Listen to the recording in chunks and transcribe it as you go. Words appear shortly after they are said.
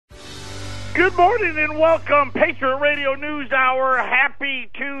Good morning and welcome, Patriot Radio News Hour. Happy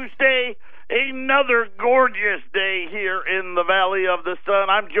Tuesday. Another gorgeous day here in the Valley of the Sun.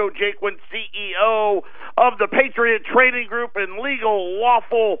 I'm Joe Jaquin, CEO of the Patriot Trading Group and legal,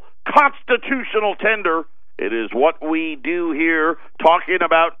 lawful, constitutional tender. It is what we do here, talking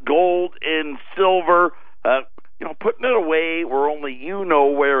about gold and silver, putting it away where only you know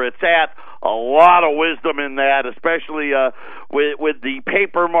where it's at. A lot of wisdom in that, especially with the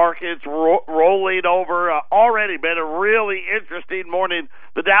paper markets rolling over. Already been a really interesting morning.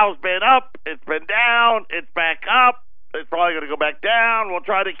 The Dow's been up, it's been down, it's back up. It's probably going to go back down. We'll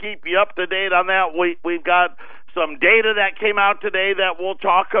try to keep you up to date on that. We've got some data that came out today that we'll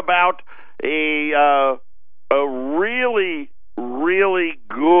talk about. A really, really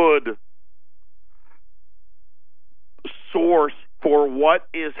good source for what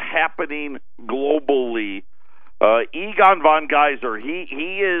is happening globally. Egon von Geiser, he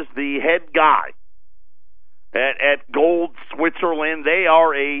is the head guy at Gold Switzerland. They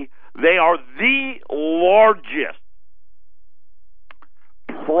are the largest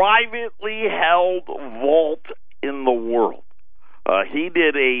privately held vault in the world. He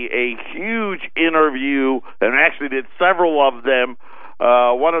did a huge interview, and actually did several of them.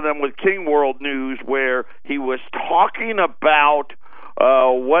 One of them with King World News, where he was talking about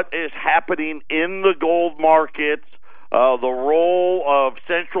what is happening in the gold markets, the role of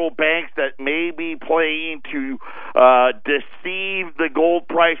central banks that may be playing to deceive the gold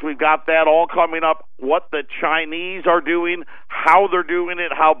price. We've got that all coming up, what the Chinese are doing, how they're doing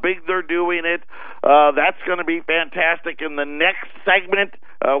it, how big they're doing it. That's going to be fantastic. In the next segment,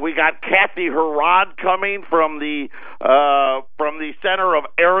 we got Kathy Herrod coming from the Center of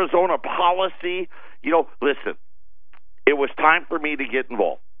Arizona Policy. Listen, it was time for me to get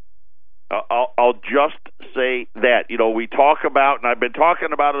involved. I'll just say that. We talk about, and I've been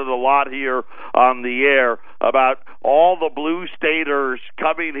talking about it a lot here on the air, about all the blue staters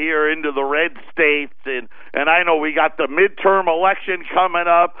coming here into the red states, and I know we got the midterm election coming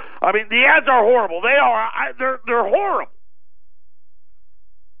up. I mean, the ads are horrible. They're horrible.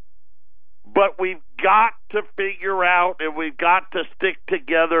 But we've got to figure out, and we've got to stick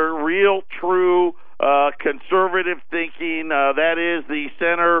together, real, true, conservative thinking. That is the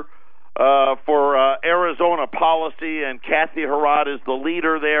Center for Arizona Policy, and Kathy Herrod is the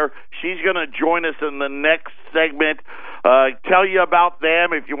leader there. She's going to join us in the next segment, tell you about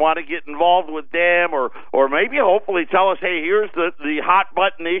them if you want to get involved with them, or maybe hopefully tell us, hey, here's the hot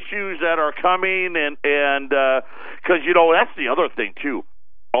button issues that are coming, and because that's the other thing too.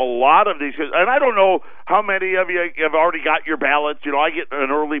 A lot of these, and I don't know how many of you have already got your ballots. I get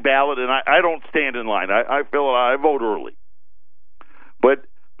an early ballot, and I don't stand in line. I vote early. But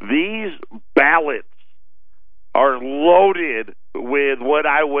these ballots are loaded with what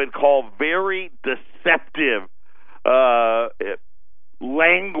I would call very deceptive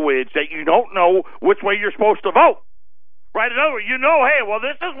language that you don't know which way you're supposed to vote. Right? In other words, hey, well,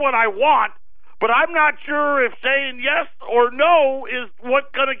 this is what I want, but I'm not sure if saying yes or no is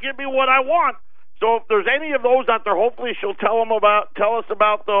what's going to give me what I want. So if there's any of those out there, hopefully she'll tell us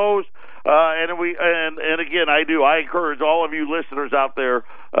about those. And again, I encourage all of you listeners out there,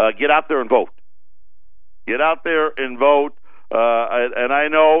 get out there and vote. Get out there and vote. And I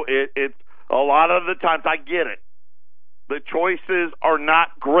know it's a lot of the times, I get it. The choices are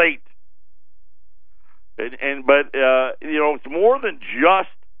not great. But it's more than just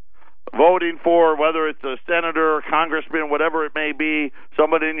voting for, whether it's a senator, congressman, whatever it may be,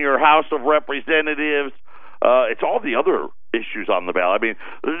 somebody in your House of Representatives. It's all the other issues on the ballot. I mean,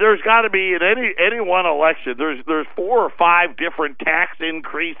 there's got to be in any one election, there's 4 or 5 different tax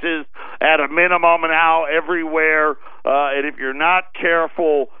increases at a minimum now everywhere. And if you're not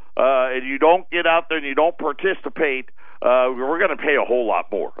careful and you don't get out there and you don't participate, we're going to pay a whole lot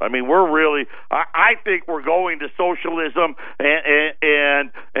more. I mean, I think we're going to socialism,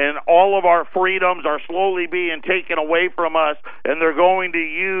 and all of our freedoms are slowly being taken away from us, and they're going to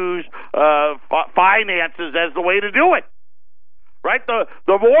use finances as the way to do it. Right? The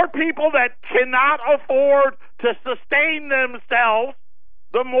more people that cannot afford to sustain themselves,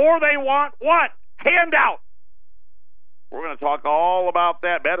 the more they want what? Handout. We're going to talk all about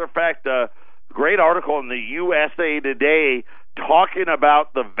that. Matter of fact, great article in the USA Today talking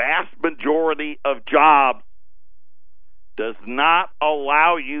about the vast majority of jobs does not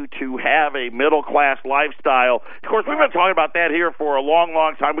allow you to have a middle-class lifestyle. Of course, we've been talking about that here for a long,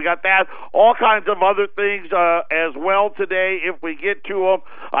 long time. We got that, all kinds of other things as well today if we get to them.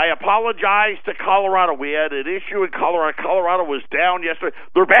 I apologize to Colorado. We had an issue in Colorado. Colorado was down yesterday.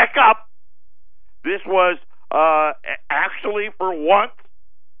 They're back up. This was actually, for once,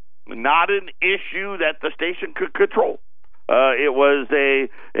 not an issue that the station could control. It was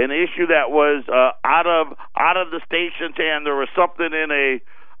an issue that was out of the station's hand. There was something in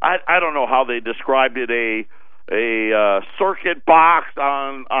I don't know how they described it, a circuit box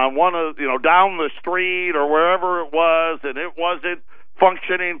on one of, down the street or wherever it was, and it wasn't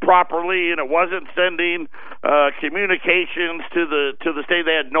functioning properly, and it wasn't sending communications to the state.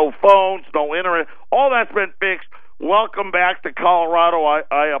 They had no phones, no internet. All that's been fixed. Welcome back to Colorado.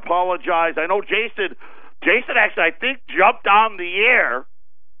 I apologize. I know Jason actually, I think, jumped on the air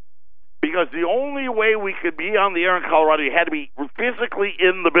because the only way we could be on the air in Colorado, you had to be physically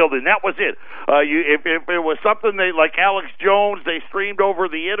in the building. That was it. If it was something like Alex Jones, they streamed over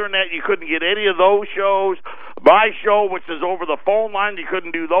the internet, you couldn't get any of those shows. My show, which is over the phone line, you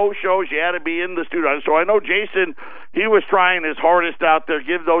couldn't do those shows. You had to be in the studio. So I know Jason, he was trying his hardest out there.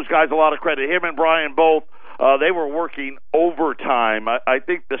 Give those guys a lot of credit. Him and Brian both. They were working overtime. I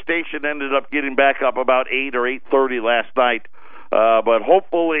think the station ended up getting back up about 8 or 8:30 last night. But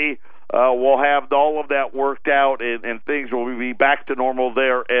hopefully we'll have all of that worked out, and things will be back to normal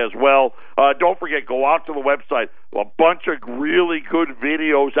there as well. Don't forget, go out to the website. A bunch of really good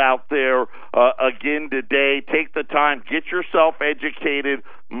videos out there again today. Take the time. Get yourself educated.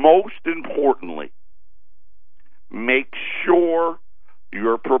 Most importantly, make sure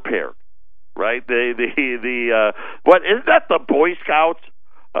you're prepared. Right? What isn't that the Boy Scouts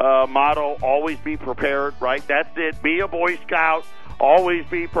motto? Always be prepared, right? That's it. Be a Boy Scout. Always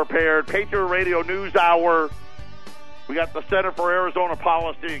be prepared. Patriot Radio News Hour. We got the Center for Arizona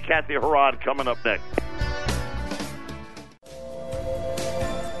Policy and Kathy Harrod coming up next.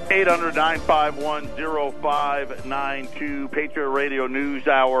 800-951-0592. Patriot Radio News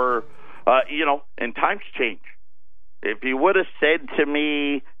Hour. And times change. If you would have said to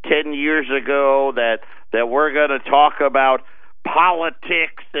me 10 years ago that we're going to talk about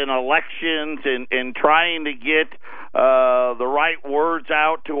politics and elections and trying to get the right words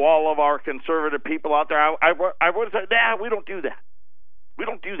out to all of our conservative people out there, I would have said, we don't do that. We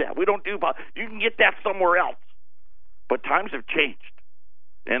don't do that. You can get that somewhere else. But times have changed.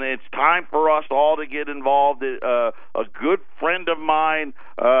 And it's time for us all to get involved. A good friend of mine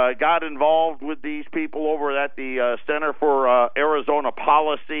got involved with these people over at the Center for Arizona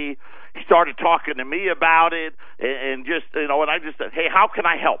Policy. He started talking to me about it, and and I just said, hey, how can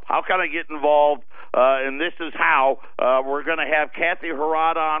I help? How can I get involved? And this is how. We're going to have Kathy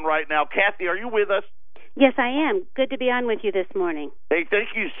Harrod on right now. Kathy, are you with us? Yes, I am. Good to be on with you this morning. Hey,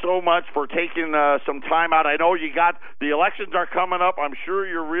 thank you so much for taking some time out. I know the elections are coming up. I'm sure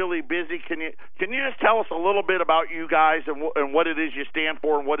you're really busy. Can you just tell us a little bit about you guys and what it is you stand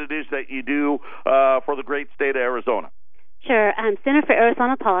for and what it is that you do for the great state of Arizona? Sure. Center for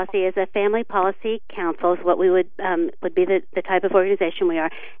Arizona Policy is a family policy council, is what we would be the type of organization we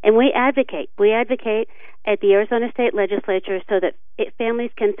are. And we advocate. We advocate at the Arizona State Legislature so that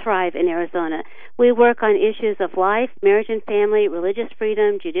families can thrive in Arizona. We work on issues of life, marriage and family, religious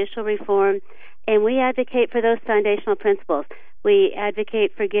freedom, judicial reform, and we advocate for those foundational principles. We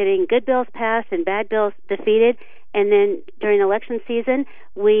advocate for getting good bills passed and bad bills defeated. And then during election season,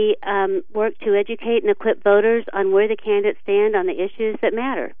 we work to educate and equip voters on where the candidates stand on the issues that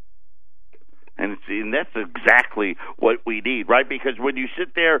matter. And that's exactly what we need, right? Because when you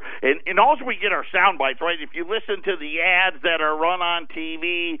sit there, and also we get our sound bites, right? If you listen to the ads that are run on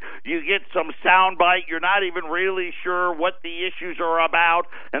TV, you get some sound bite. You're not even really sure what the issues are about.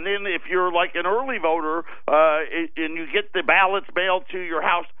 And then if you're like an early voter and you get the ballots mailed to your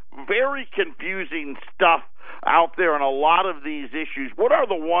house, very confusing stuff out there on a lot of these issues. What are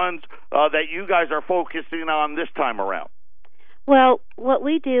the ones that you guys are focusing on this time around? Well, what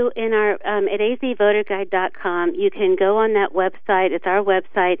we do in our at azvoterguide.com, you can go on that website. It's our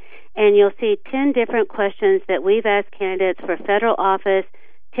website, and you'll see 10 different questions that we've asked candidates for federal office,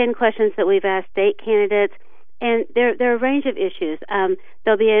 10 questions that we've asked state candidates, and there are a range of issues.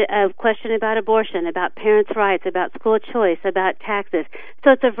 There'll be a question about abortion, about parents' rights, about school choice, about taxes.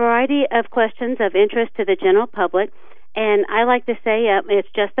 So it's a variety of questions of interest to the general public, and I like to say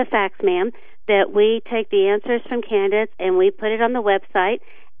it's just the facts, ma'am, that we take the answers from candidates and we put it on the website,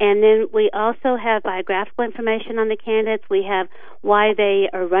 and then we also have biographical information on the candidates. We have why they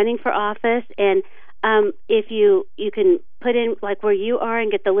are running for office, and if you can put in like where you are and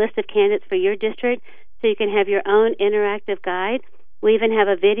get the list of candidates for your district, so you can have your own interactive guide. We even have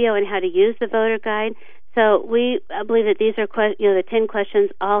a video on how to use the voter guide. So I believe that these are the 10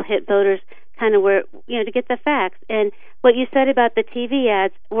 questions all hit voters kind of where, to get the facts. And what you said about the TV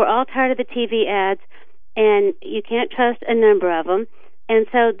ads, we're all tired of the TV ads, and you can't trust a number of them. And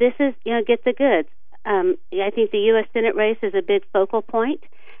so this is, get the goods. I think the U.S. Senate race is a big focal point,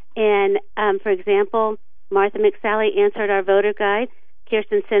 And, for example, Martha McSally answered our voter guide.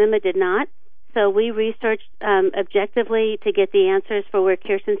 Kyrsten Sinema did not. So we researched objectively to get the answers for where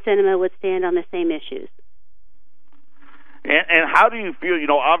Kyrsten Sinema would stand on the same issues. And how do you feel?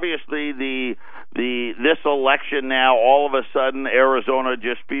 Obviously this election now, all of a sudden, Arizona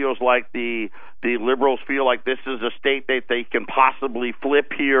just feels like the liberals feel like this is a state that they can possibly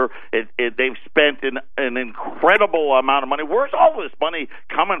flip here. They've spent an incredible amount of money. Where's all this money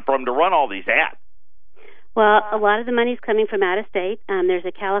coming from to run all these ads? Well, a lot of the money's coming from out of state. There's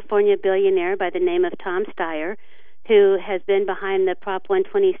a California billionaire by the name of Tom Steyer who has been behind the Prop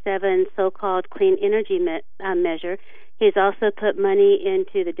 127 so-called clean energy measure. He's also put money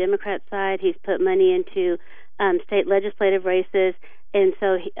into the Democrat side. He's put money into state legislative races. And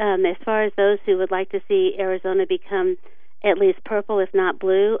so as far as those who would like to see Arizona become at least purple, if not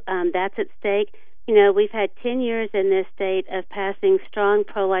blue, that's at stake. We've had 10 years in this state of passing strong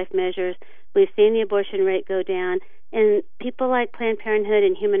pro-life measures. We've seen the abortion rate go down. And people like Planned Parenthood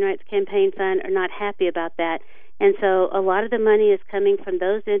and Human Rights Campaign Fund are not happy about that. And so a lot of the money is coming from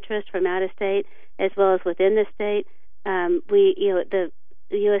those interests from out of state as well as within the state.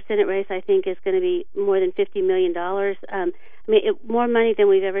 The U.S. Senate race, I think, is going to be more than $50 million. More money than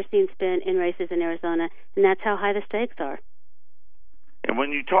we've ever seen spent in races in Arizona, and that's how high the stakes are. And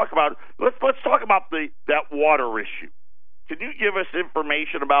when you talk about, let's talk about that water issue. Can you give us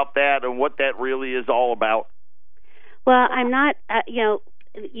information about that and what that really is all about? Well, I'm not,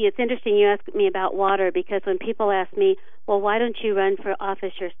 it's interesting you ask me about water because when people ask me, well, why don't you run for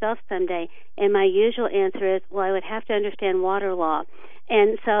office yourself someday? And my usual answer is, well, I would have to understand water law.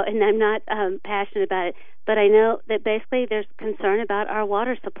 And I'm not passionate about it. But I know that basically there's concern about our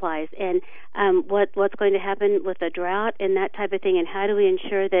water supplies and what's going to happen with the drought and that type of thing, and how do we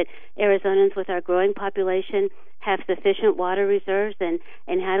ensure that Arizonans with our growing population have sufficient water reserves, and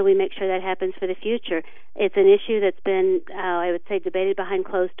how do we make sure that happens for the future? It's an issue that's been, I would say, debated behind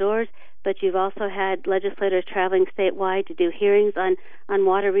closed doors, but you've also had legislators traveling statewide to do hearings on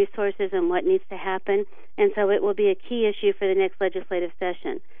water resources and what needs to happen, and so it will be a key issue for the next legislative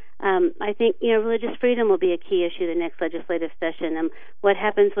session. I think religious freedom will be a key issue the next legislative session. What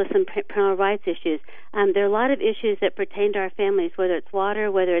happens with some parental rights issues? There are a lot of issues that pertain to our families, whether it's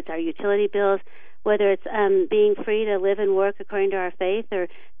water, whether it's our utility bills, whether it's being free to live and work according to our faith, or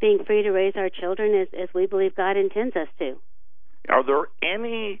being free to raise our children as we believe God intends us to. Are there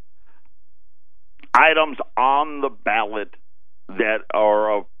any items on the ballot that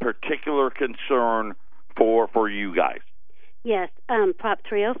are of particular concern for you guys? Yes, Prop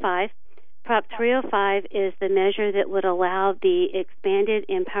 305. Prop 305 is the measure that would allow the expanded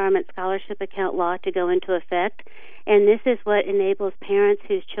Empowerment Scholarship Account law to go into effect, and this is what enables parents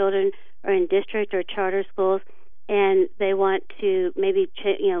whose children are in district or charter schools and they want to maybe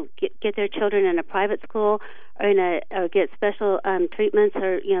get their children in a private school or get special treatments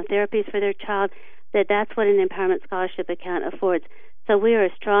or therapies for their child. That's what an Empowerment Scholarship Account affords. So we are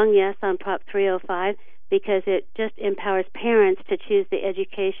a strong yes on Prop 305. Because it just empowers parents to choose the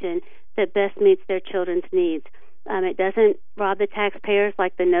education that best meets their children's needs. It doesn't rob the taxpayers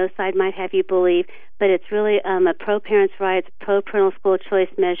like the no side might have you believe, but it's really a pro-parents' rights, pro-parental school choice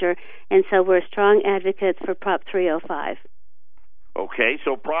measure, and so we're strong advocates for Prop 305. Okay,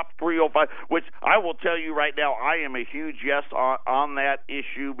 so Prop 305, which I will tell you right now, I am a huge yes on that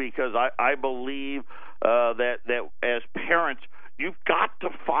issue because I believe that as parents, you've got to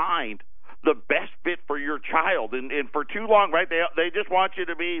find the best fit for your child, and for too long, right? They just want you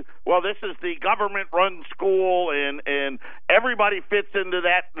to be, well, this is the government-run school, and everybody fits into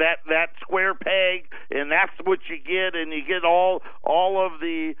that square peg, and that's what you get, and you get all of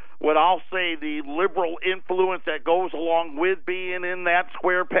the, what I'll say, the liberal influence that goes along with being in that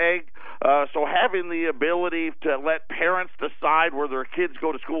square peg. So having the ability to let parents decide where their kids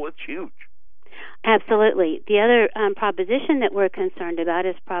go to school, it's huge. Absolutely. The other proposition that we're concerned about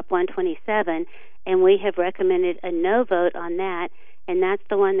is Prop 127, and we have recommended a no vote on that, and that's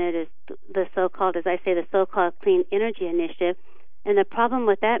the one that is the so-called, as I say, the so-called Clean Energy Initiative. And the problem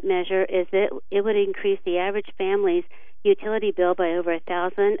with that measure is that it would increase the average family's utility bill by over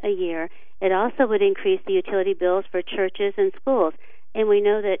 $1,000 a year. It also would increase the utility bills for churches and schools. And we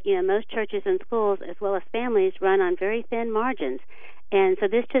know that most churches and schools, as well as families, run on very thin margins. And so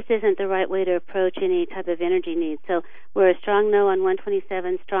this just isn't the right way to approach any type of energy needs. So we're a strong no on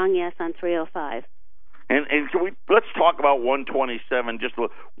 127, strong yes on 305. And let's talk about 127. Just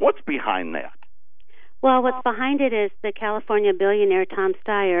what's behind that? Well, what's behind it is the California billionaire Tom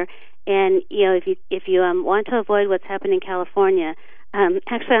Steyer. And if you want to avoid what's happened in California,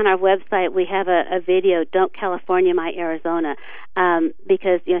 Actually, on our website, we have a video, Don't California My Arizona,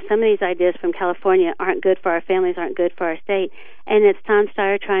 because some of these ideas from California aren't good for our families, aren't good for our state. And it's Tom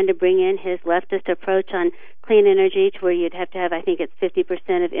Steyer trying to bring in his leftist approach on clean energy to where you'd have to have, I think it's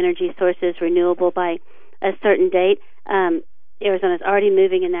 50% of energy sources renewable by a certain date. Arizona's already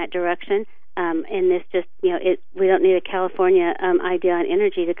moving in that direction. And this just, we don't need a California idea on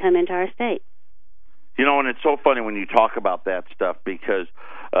energy to come into our state. And it's so funny when you talk about that stuff because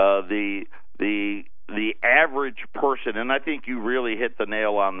the average person, and I think you really hit the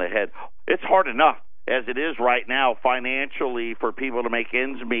nail on the head, it's hard enough as it is right now financially for people to make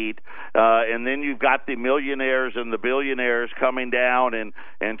ends meet, and then you've got the millionaires and the billionaires coming down and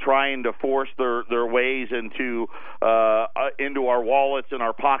trying to force their ways into our wallets and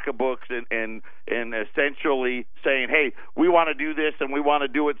our pocketbooks and essentially saying, hey, we want to do this and we want to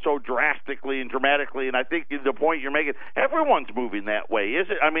do it so drastically and dramatically. And I think the point you're making, everyone's moving that way, is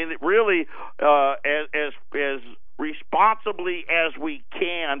it? I mean, it really, as responsibly as we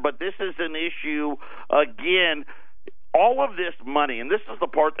can, but this is an issue, again, all of this money, and this is the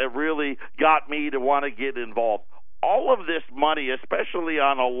part that really got me to want to get involved. All of this money, especially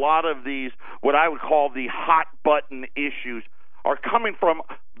on a lot of these, what I would call the hot button issues, are coming from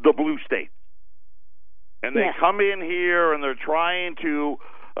the blue states. And they come in here and they're trying to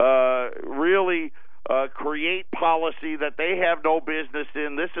really create policy that they have no business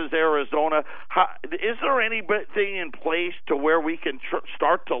in. This is Arizona. Is there anything in place to where we can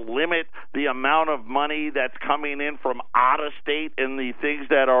start to limit the amount of money that's coming in from out of state and the things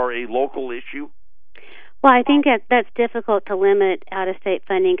that are a local issue? Well, I think that's difficult to limit out-of-state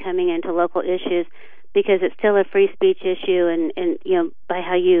funding coming into local issues because it's still a free speech issue, and by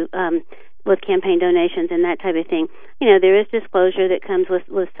how you with campaign donations and that type of thing. There is disclosure that comes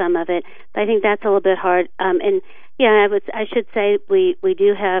with some of it, but I think that's a little bit hard. I should say we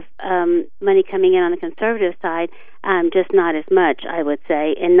do have money coming in on the conservative side, just not as much, I would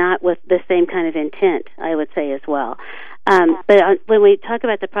say, and not with the same kind of intent, I would say as well. But when we talk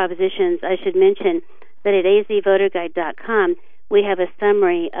about the propositions, I should mention that at azvoterguide.com, we have a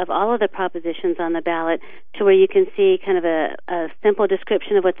summary of all of the propositions on the ballot to where you can see kind of a simple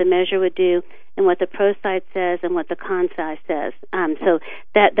description of what the measure would do and what the pro side says and what the con side says. So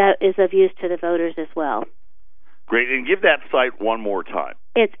that is of use to the voters as well. Great. And give that site one more time.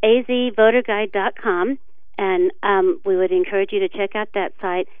 It's azvoterguide.com, and we would encourage you to check out that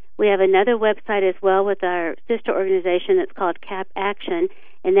site. We have another website as well with our sister organization that's called CAP Action,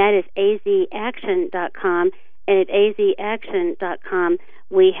 and that is azaction.com. And at azaction.com,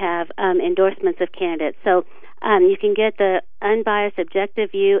 we have endorsements of candidates. So you can get the unbiased,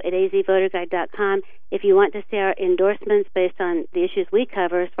 objective view at azvoterguide.com. If you want to see our endorsements based on the issues we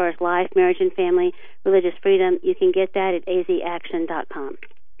cover as far as life, marriage and family, religious freedom, you can get that at azaction.com.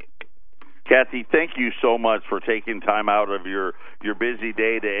 Kathy, thank you so much for taking time out of your busy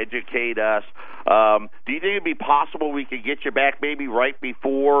day to educate us. Do you think it'd be possible we could get you back maybe right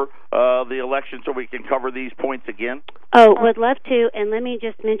before the election so we can cover these points again? Oh, would love to. And let me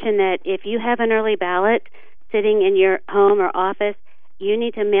just mention that if you have an early ballot sitting in your home or office, you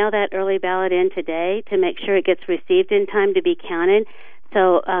need to mail that early ballot in today to make sure it gets received in time to be counted.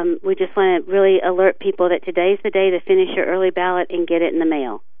 So we just want to really alert people that today's the day to finish your early ballot and get it in the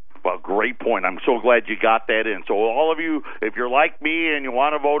mail. Well, great point. I'm so glad you got that in. So all of you, if you're like me and you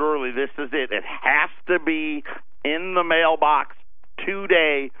want to vote early, this is it. It has to be in the mailbox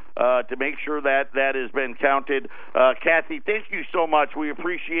today to make sure that has been counted. Kathy, thank you so much. We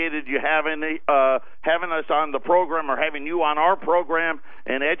appreciated you having us on the program, or having you on our program,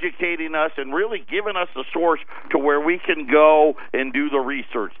 and educating us and really giving us a source to where we can go and do the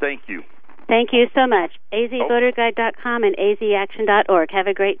research. Thank you. Thank you so much. azvoterguide.com and azaction.org. Have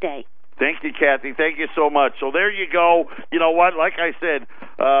a great day. Thank you, Kathy. Thank you so much. So there you go. You know what? Like I said,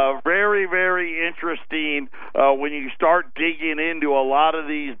 very, very interesting when you start digging into a lot of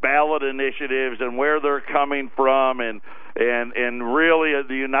these ballot initiatives and where they're coming from, and really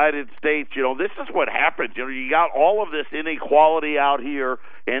the United States. This is what happens. You got all of this inequality out here,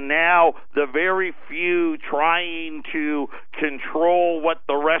 and now the very few trying to control what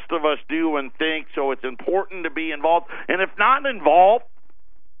the rest of us do and think. So it's important to be involved, and if not involved,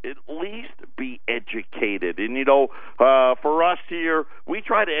 at least be educated. And, for us here, we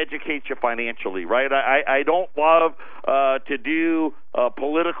try to educate you financially, right? I don't love to do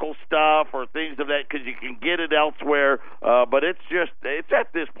political stuff or things of that because you can get it elsewhere. But it's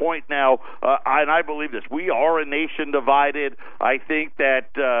at this point now, and I believe this, we are a nation divided. I think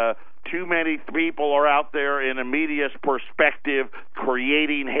that too many people are out there in a media's perspective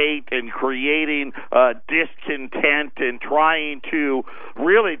creating hate and creating discontent and trying to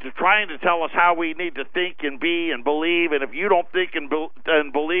tell us how we need to think and be and believe. And if you don't think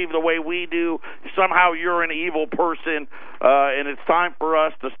and believe the way we do, somehow you're an evil person. And it's time for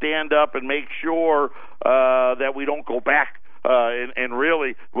us to stand up and make sure that we don't go back. And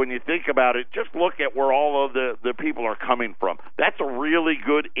really, when you think about it, just look at where all of the people are coming from. That's a really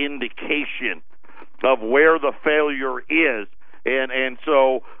good indication of where the failure is. And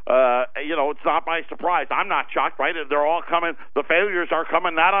so, it's not by surprise. I'm not shocked, right? They're all coming. The failures are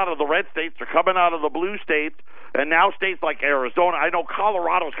coming not out of the red states. They're coming out of the blue states. And now states like Arizona, I know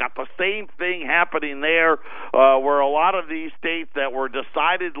Colorado's got the same thing happening there, where a lot of these states that were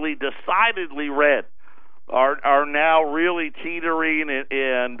decidedly red are now really teetering,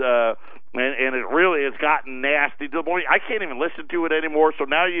 and it really has gotten nasty. I can't even listen to it anymore. So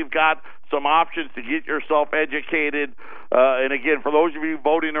now you've got some options to get yourself educated. And again, for those of you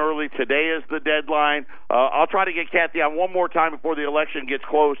voting early, today is the deadline. I'll try to get Kathy on one more time before the election gets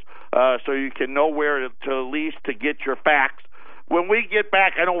close, so you can know where to least to get your facts. When we get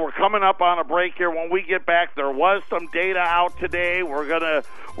back, I know we're coming up on a break here. When we get back, there was some data out today. We're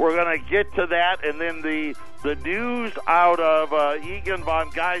gonna get to that, and then the news out of Egan von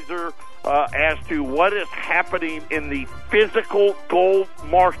Geyser as to what is happening in the physical gold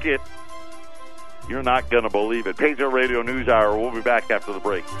market. You're not going to believe it. Patriot Radio News Hour. We'll be back after the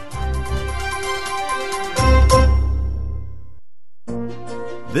break.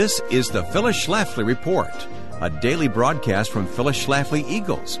 This is the Phyllis Schlafly Report, a daily broadcast from Phyllis Schlafly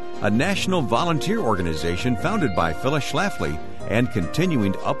Eagles, a national volunteer organization founded by Phyllis Schlafly and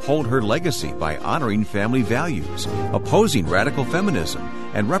continuing to uphold her legacy by honoring family values, opposing radical feminism,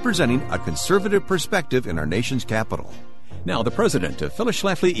 and representing a conservative perspective in our nation's capital. Now, the president of Phyllis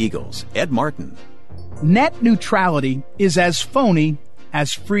Schlafly Eagles, Ed Martin. Net neutrality is as phony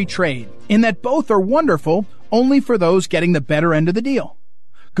as free trade, in that both are wonderful only for those getting the better end of the deal.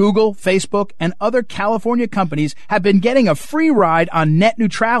 Google, Facebook, and other California companies have been getting a free ride on net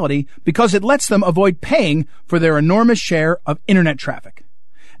neutrality because it lets them avoid paying for their enormous share of internet traffic.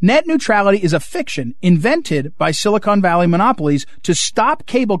 Net neutrality is a fiction invented by Silicon Valley monopolies to stop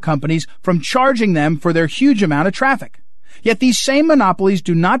cable companies from charging them for their huge amount of traffic. Yet these same monopolies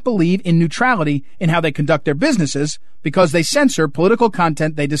do not believe in neutrality in how they conduct their businesses because they censor political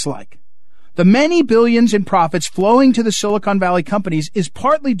content they dislike. The many billions in profits flowing to the Silicon Valley companies is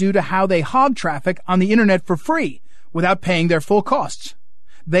partly due to how they hog traffic on the internet for free without paying their full costs.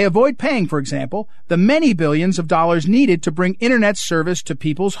 They avoid paying, for example, the many billions of dollars needed to bring internet service to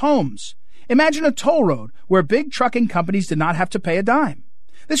people's homes. Imagine a toll road where big trucking companies did not have to pay a dime.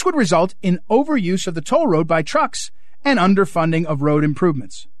 This would result in overuse of the toll road by trucks and underfunding of road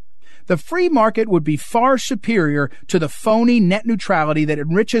improvements. The free market would be far superior to the phony net neutrality that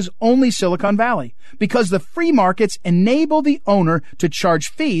enriches only Silicon Valley, because the free markets enable the owner to charge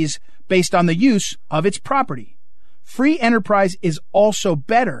fees based on the use of its property. Free enterprise is also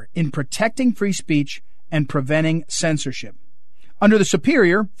better in protecting free speech and preventing censorship. Under the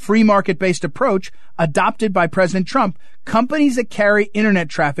superior, free market-based approach adopted by President Trump, companies that carry internet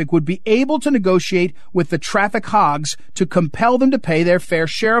traffic would be able to negotiate with the traffic hogs to compel them to pay their fair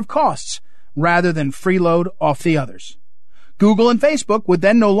share of costs, rather than freeload off the others. Google and Facebook would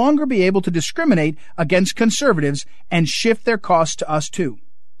then no longer be able to discriminate against conservatives and shift their costs to us too.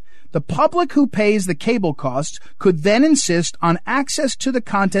 The public who pays the cable costs could then insist on access to the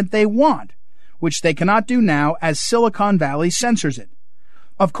content they want, which they cannot do now as Silicon Valley censors it.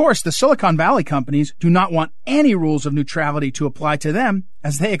 Of course, the Silicon Valley companies do not want any rules of neutrality to apply to them,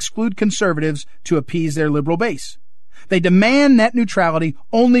 as they exclude conservatives to appease their liberal base. They demand net neutrality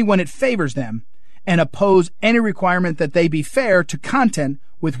only when it favors them, and oppose any requirement that they be fair to content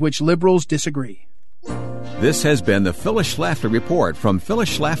with which liberals disagree. This has been the Phyllis Schlafly Report from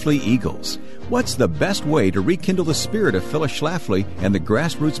Phyllis Schlafly Eagles. What's the best way to rekindle the spirit of Phyllis Schlafly and the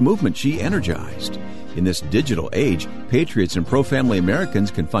grassroots movement she energized? In this digital age, patriots and pro-family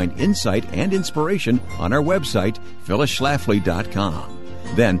Americans can find insight and inspiration on our website, phyllisschlafly.com.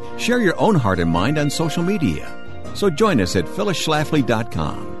 Then share your own heart and mind on social media. So join us at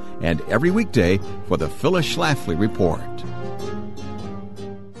phyllisschlafly.com and every weekday for the Phyllis Schlafly Report.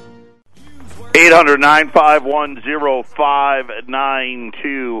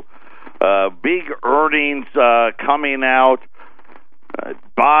 800-951-0592. Big earnings coming out.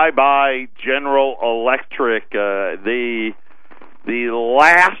 Bye-bye General Electric. The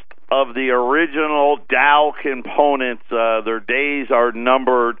last of the original Dow components, their days are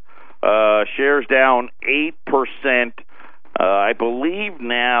numbered. Shares down 8%. I believe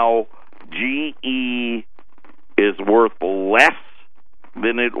now GE is worth less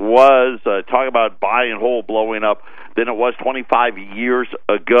than it was, talk about buy and hold blowing up, than it was 25 years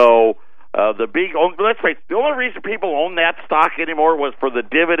ago. Let's face it, the only reason people own that stock anymore was for the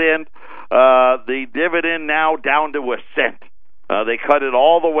dividend. The dividend now down to a cent. They cut it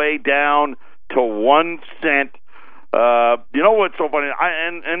all the way down to 1 cent. You know what's so funny?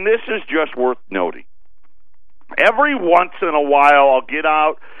 And this is just worth noting. Every once in a while, I'll get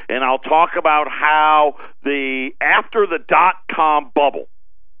out and I'll talk about how after the .com bubble,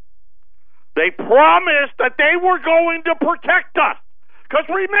 they promised that they were going to protect us. Because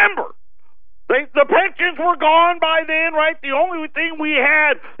remember, the pensions were gone by then, right? The only thing we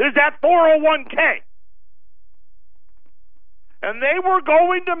had is that 401k. And they were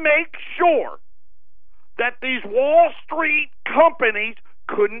going to make sure that these Wall Street companies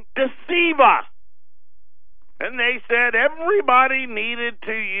couldn't deceive us. And they said everybody needed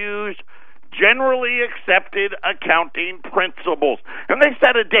to use generally accepted accounting principles. And they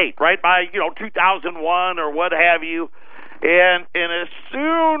set a date, right, by 2001 or what have you. And as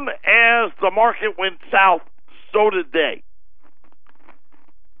soon as the market went south, so did they.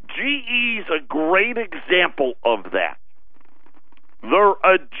 GE's a great example of that. Their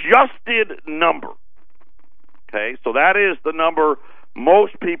adjusted number. Okay, so that is the number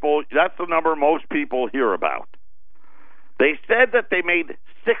most people hear about. They said that they made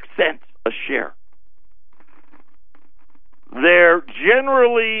 6 cents a share. Their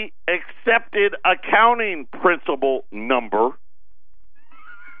generally accepted accounting principle number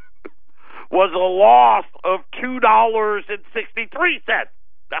was a loss of $2.63.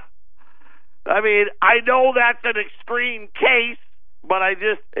 I mean, I know that's an extreme case, but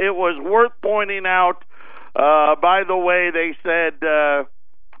it was worth pointing out. By the way, they said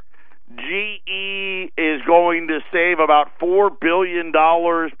GE is going to save about $4 billion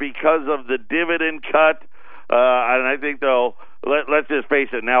because of the dividend cut. And I think let's just face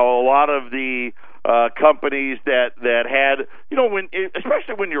it now, a lot of the companies that had,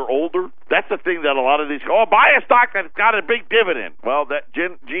 especially when you're older, that's the thing that a lot of these buy a stock that's got a big dividend. Well, that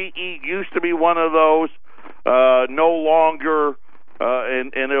GE used to be one of those, no longer,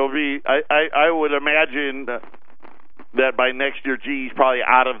 and it'll be, I would imagine that by next year GE's probably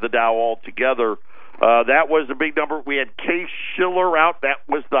out of the Dow altogether. That was a big number. We had Case-Shiller out. That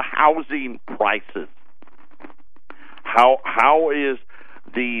was the housing prices. How is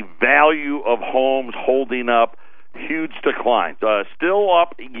the value of homes holding up? Huge declines. Still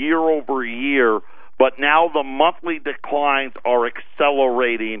up year over year, but now the monthly declines are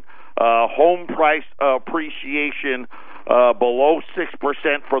accelerating. Home price appreciation below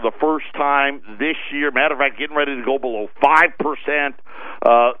 6% for the first time this year. Matter of fact, getting ready to go below 5%.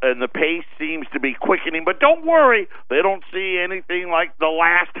 And the pace seems to be quickening. But don't worry, they don't see anything like the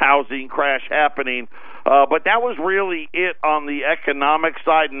last housing crash happening. But that was really it on the economic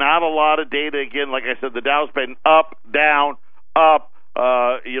side. Not a lot of data. Again, like I said, the Dow's been up, down, up.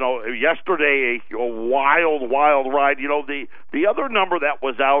 Yesterday a wild ride. The other number that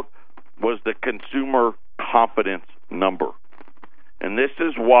was out was the consumer confidence number. And this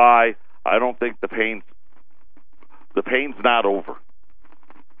is why I don't think the pain's not over.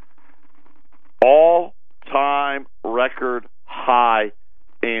 All-time record high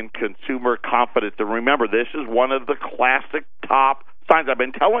in consumer confidence. And remember, this is one of the classic top signs. I've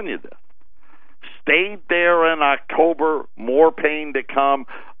been telling you this. Stayed there in October, more pain to come.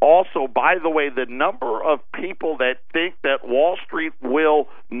 Also, by the way, the number of people that think that Wall Street will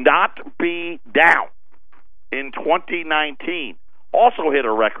not be down in 2019 also hit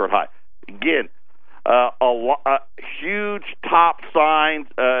a record high. Again, huge top signs.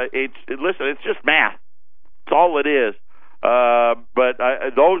 It's just math. That's all it is. But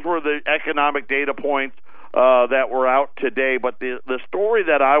those were the economic data points that were out today. But the story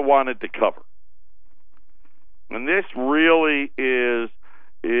that I wanted to cover, and this really is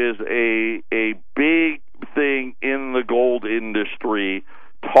a big thing in the gold industry,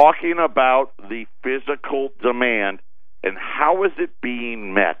 talking about the physical demand and how is it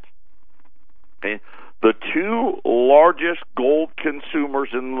being met. Okay? The two largest gold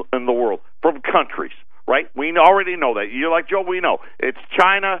consumers in the world from countries, right? We already know that. You're like, Joe, we know. It's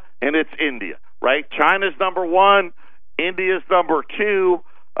China and it's India, right? China's number one, India's number two.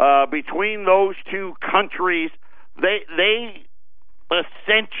 Between those two countries, they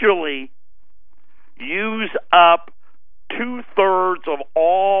essentially use up 2/3 of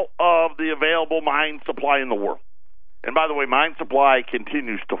all of the available mine supply in the world. And by the way, mine supply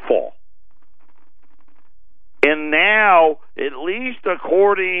continues to fall. And now, at least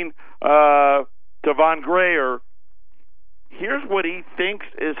according to Von Greyer, here's what he thinks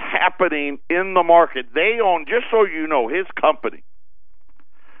is happening in the market. They own, just so you know, his company.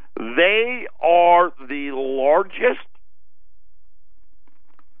 They are the largest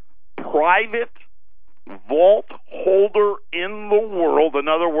private vault holder in the world. In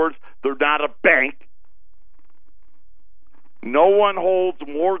other words, they're not a bank. No one holds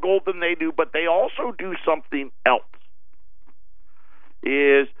more gold than they do, but they also do something else.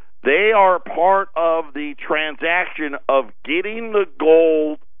 Is they are part of the transaction of getting the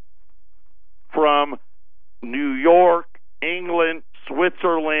gold from New York, England,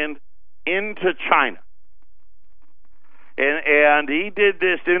 Switzerland into China. And he did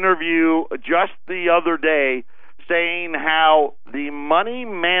this interview just the other day saying how the money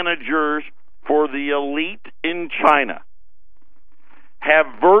managers for the elite in China have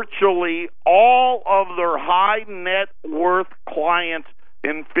virtually all of their high net worth clients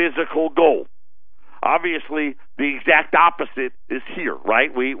in physical gold. Obviously, the exact opposite is here,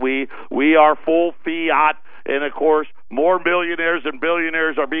 right? We are full fiat, and of course, more millionaires and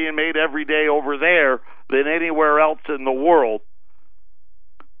billionaires are being made every day over there than anywhere else in the world.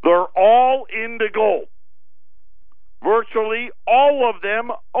 They're all into gold. Virtually all of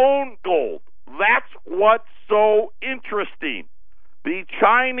them own gold. That's what's so interesting. The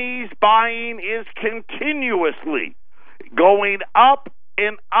Chinese buying is continuously going up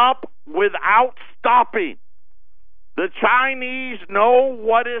and up without stopping. The Chinese know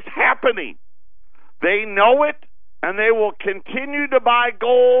what is happening. They know it, and they will continue to buy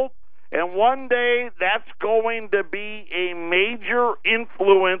gold, and one day that's going to be a major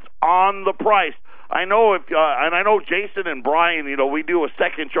influence on the price. I know and I know Jason and Brian, we do a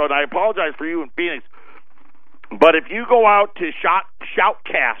second show, and I apologize for you in Phoenix, but if you go out to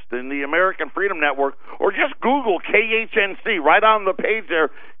Shoutcast in the American Freedom Network, or just Google KHNC right on the page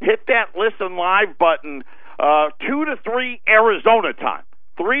there, hit that listen live button, 2 to 3 Arizona time,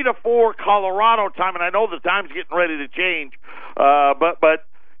 3 to 4 Colorado time, and I know the time's getting ready to change, but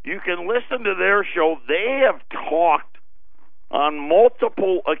you can listen to their show. They have talked on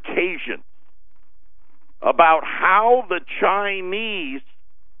multiple occasions about how the Chinese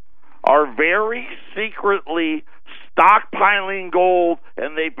are very secretly stockpiling gold,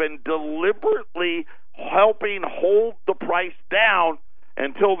 and they've been deliberately helping hold the price down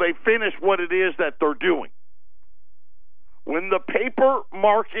until they finish what it is that they're doing. When the paper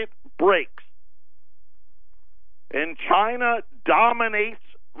market breaks and China dominates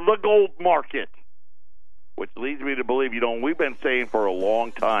the gold market, which leads me to believe, we've been saying for a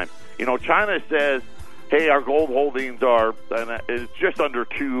long time, China says, hey, our gold holdings are it's just under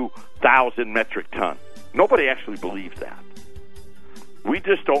 2,000 metric tons. Nobody actually believes that. We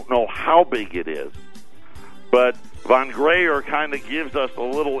just don't know how big it is. But Von Greyer kind of gives us a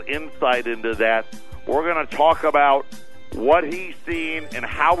little insight into that. We're going to talk about what he's seeing and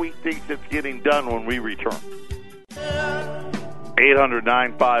how he thinks it's getting done when we return.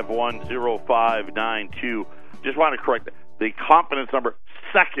 800-951-0592. Just want to correct that. The confidence number,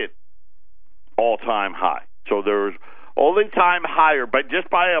 second all-time high. So there's only time higher, but just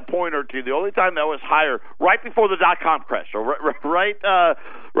by a point or two. The only time that was higher, right before the dot-com crash. So right at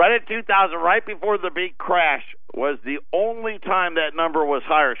 2000, right before the big crash, was the only time that number was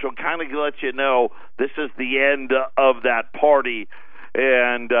higher. So kind of let you know this is the end of that party,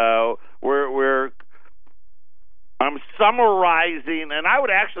 and I'm summarizing, and I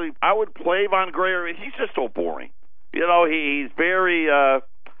would play Von Greyer. He's just so boring. He's very.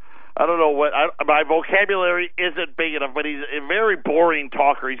 I don't know what my vocabulary isn't big enough, but he's a very boring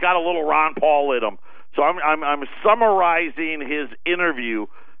talker. He's got a little Ron Paul in him. So I'm summarizing his interview,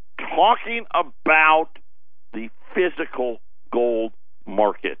 talking about the physical gold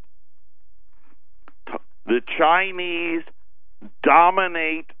market. The Chinese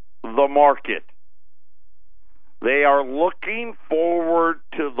dominate the market. They are looking forward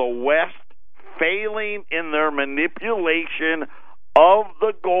to the West failing in their manipulation of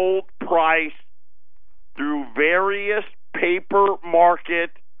the gold price through various paper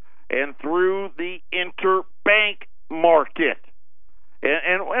market and through the interbank market.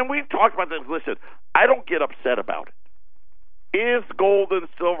 And we've talked about this. Listen, I don't get upset about it. Is gold and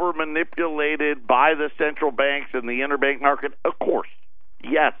silver manipulated by the central banks and the interbank market? Of course.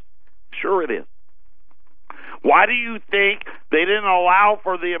 Yes. Sure it is. Why do you think they didn't allow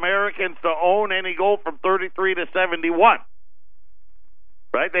for the Americans to own any gold from 33 to 71?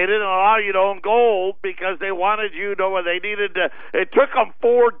 Right? They didn't allow you to own gold because they wanted you to, they needed to, it took them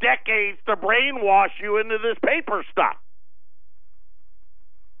 4 decades to brainwash you into this paper stuff.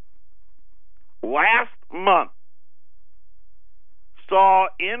 Last month saw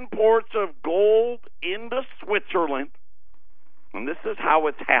imports of gold into Switzerland and this is how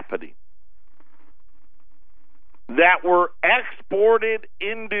it's happening, that were exported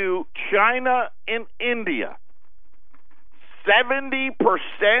into China and India. 70%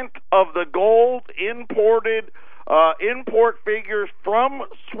 of the gold imported, import figures from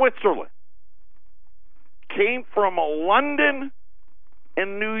Switzerland came from London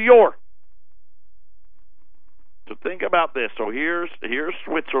and New York. So think about this. So here's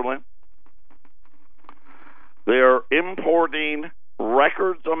Switzerland. They're importing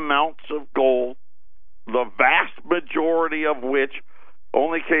record amounts of gold, the vast majority of which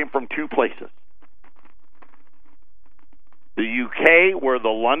only came from two places. The UK, where the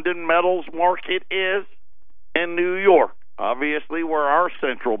London metals market is, and New York, obviously where our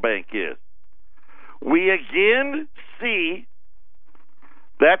central bank is. We again see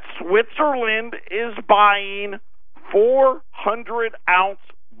that Switzerland is buying 400-ounce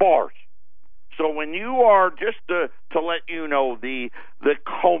bars. So when you are, just to let you know, the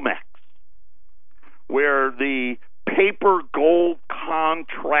COMEX, where the paper gold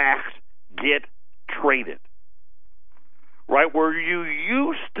contracts get traded, right, where you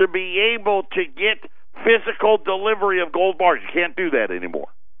used to be able to get physical delivery of gold bars. You can't do that anymore.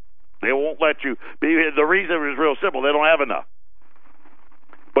 They won't let you. The reason is real simple. They don't have enough.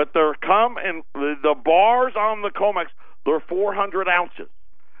 But they're and the bars on the COMEX, they're 400 ounces.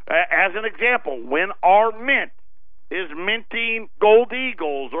 As an example, when our mint is minting gold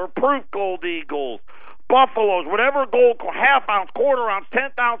eagles or proof gold eagles, buffaloes, whatever gold, half ounce, quarter ounce,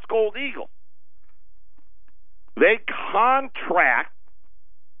 10th ounce gold eagle, they contract,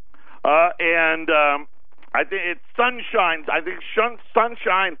 and I think it's Sunshine. I think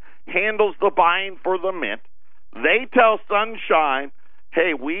Sunshine handles the buying for the mint. They tell Sunshine,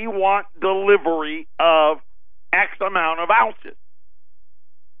 hey, we want delivery of X amount of ounces.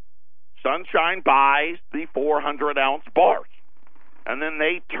 Sunshine buys the 400-ounce bars, and then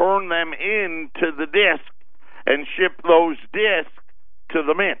they turn them into the disc and ship those discs to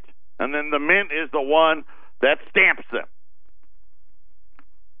the mint. And then the mint is the one that stamps them.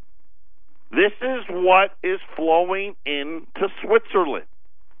 This is what is flowing into Switzerland.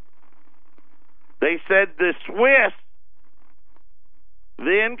 They said the Swiss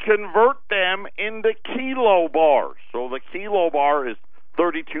then convert them into kilo bars. So the kilo bar is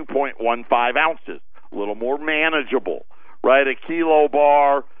 32.15 ounces, a little more manageable, right? A kilo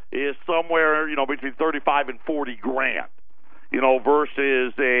bar is somewhere, between 35 and 40 grand,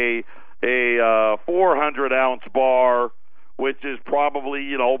 versus a 400-ounce bar, which is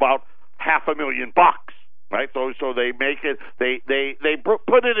probably, about $500,000, right? So they make it, they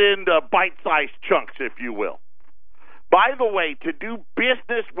put it into bite-sized chunks, if you will. By the way, to do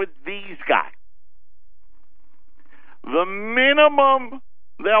business with these guys, the minimum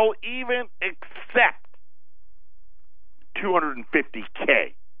they'll even accept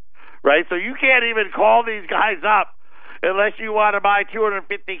 $250K, right? So you can't even call these guys up unless you want to buy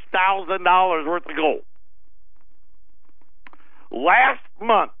 $250,000 worth of gold. Last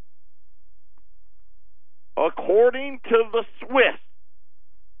month, according to the Swiss,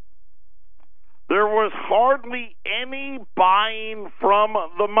 there was hardly any buying from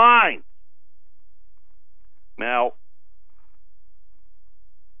the mine. Now,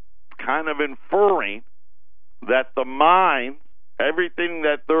 kind of inferring that the mine, everything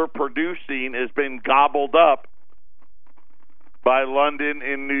that they're producing has been gobbled up by London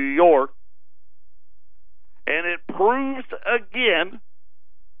and New York. And it proves again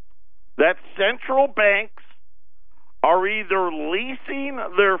that central banks are either leasing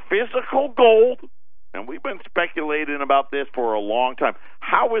their physical gold, and we've been speculating about this for a long time.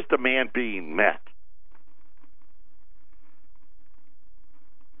 How is demand being met?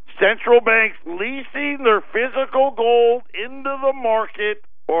 Central banks leasing their physical gold into the market,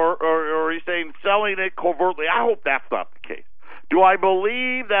 or he's saying selling it covertly. I hope that's not the case. Do I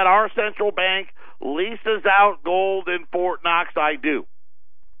believe that our central bank leases out gold in Fort Knox? I do.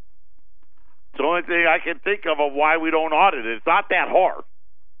 It's the only thing I can think of why we don't audit it. It's not that hard.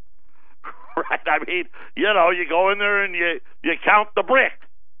 Right? I mean, you go in there and you count the bricks.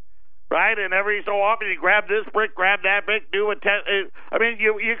 Right? And every so often you grab this brick, grab that brick, do a test. I mean,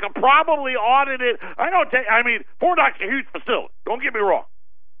 you can probably audit it. Fort Knox is a huge facility. Don't get me wrong.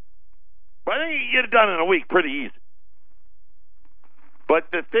 But I think you can get it done in a week pretty easy.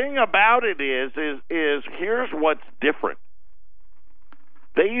 But the thing about it is here's what's different.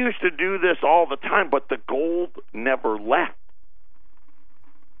 They used to do this all the time, but the gold never left.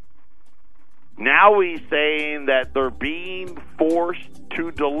 Now he's saying that they're being forced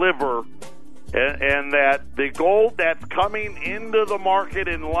to deliver, and that the gold that's coming into the market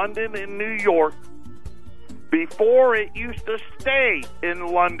in London and New York before it used to stay in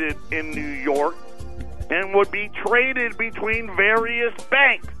London and New York and would be traded between various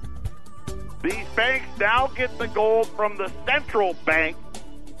banks. These banks now get the gold from the central bank,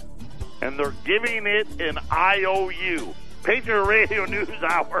 and they're giving it an IOU. Patriot Radio News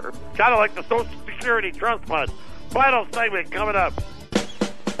Hour, kind of like the Social Security Trust Fund. Final segment coming up.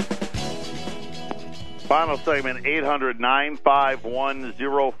 Final segment,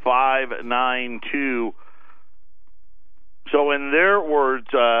 800-951-0592. So in their words,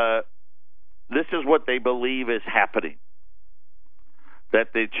 this is what they believe is happening.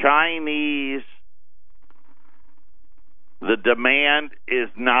 That the Chinese, the demand is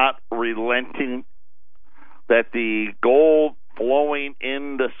not relenting. That the gold flowing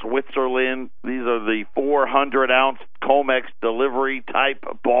into Switzerland, these are the 400-ounce COMEX delivery type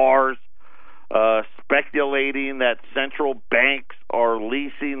bars, speculating that central banks are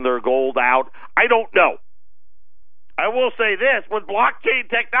leasing their gold out. I don't know. I will say this, with blockchain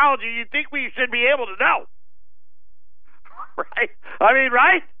technology, you'd think we should be able to know. Right? I mean,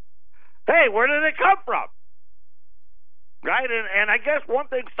 right? Hey, where did it come from? Right? And I guess one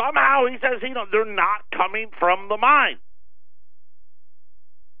thing, somehow he says, they're not coming from the mine.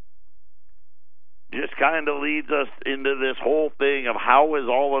 Just kind of leads us into this whole thing of how is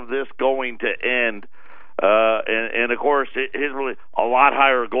all of this going to end. And of course, his really a lot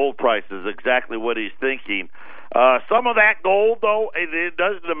higher gold price is exactly what he's thinking. Some of that gold, though,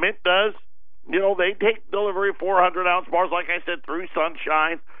 the mint does. They take delivery 400-ounce bars, like I said, through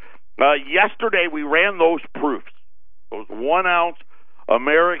Sunshine. Yesterday, we ran those proofs. Those 1-ounce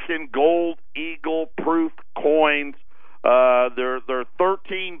American Gold Eagle proof coins. They're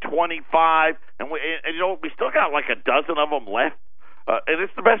 $13.25, and we still got like a dozen of them left, and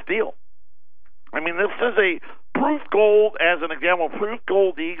it's the best deal. I mean, this is a proof gold, as an example, proof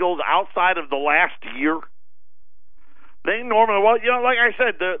gold Eagles outside of the last year. They normally, like I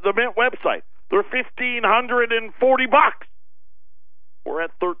said, the Mint website, they're $1,540. We're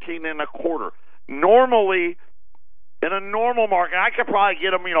at $13.25. Normally, in a normal market, I could probably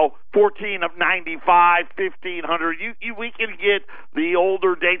get them, $14 of $95, $1,500. We can get the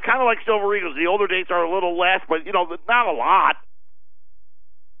older dates, kind of like Silver Eagles. The older dates are a little less, but not a lot.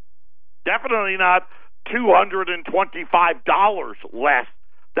 Definitely not $225 less.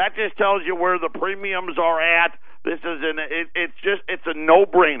 That just tells you where the premiums are at. This is it's a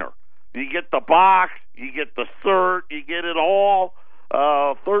no-brainer. You get the box, you get the cert, you get it all.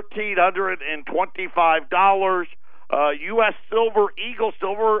 $1,325. U.S. Silver, Eagle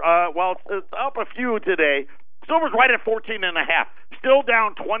Silver, it's up a few today. Silver's right at $14.50. Still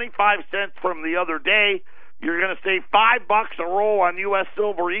down 25 cents from the other day. You're going to save $5 a roll on U.S.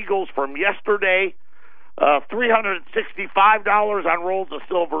 Silver Eagles from yesterday. $365 on rolls of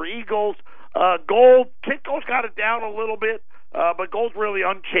Silver Eagles. Gold, Kitco's got it down a little bit, but gold's really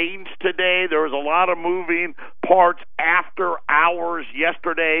unchanged today. There was a lot of moving parts after hours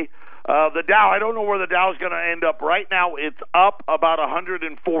yesterday. The Dow, I don't know where the Dow is going to end up. Right now, it's up about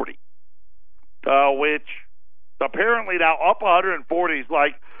 140, which apparently now up 140 is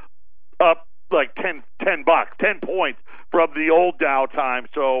up like $10, 10 points from the old Dow time.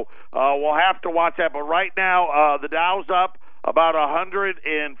 So we'll have to watch that. But right now, the Dow's up about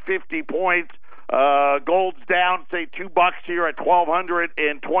 150 points. Gold's down, say, $2 here at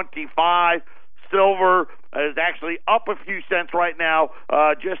 $1,225. Silver is actually up a few cents right now,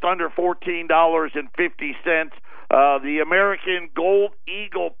 just under $14.50. The American Gold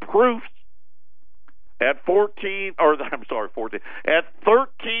Eagle proofs at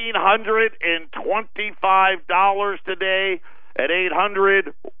 $1,325 today at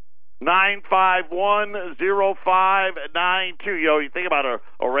 800-951-0592. You think about a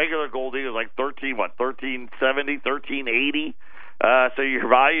regular gold eagle like $13.70, $13.80. So you're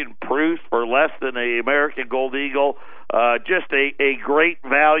buying proofs for less than the American Gold Eagle. Just a great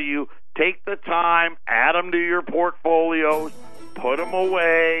value. Take the time, add them to your portfolios, put them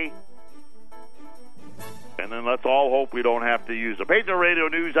away, and then let's all hope we don't have to use them. Patriot Radio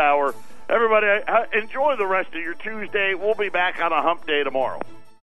News Hour. Everybody, enjoy the rest of your Tuesday. We'll be back on a hump day tomorrow.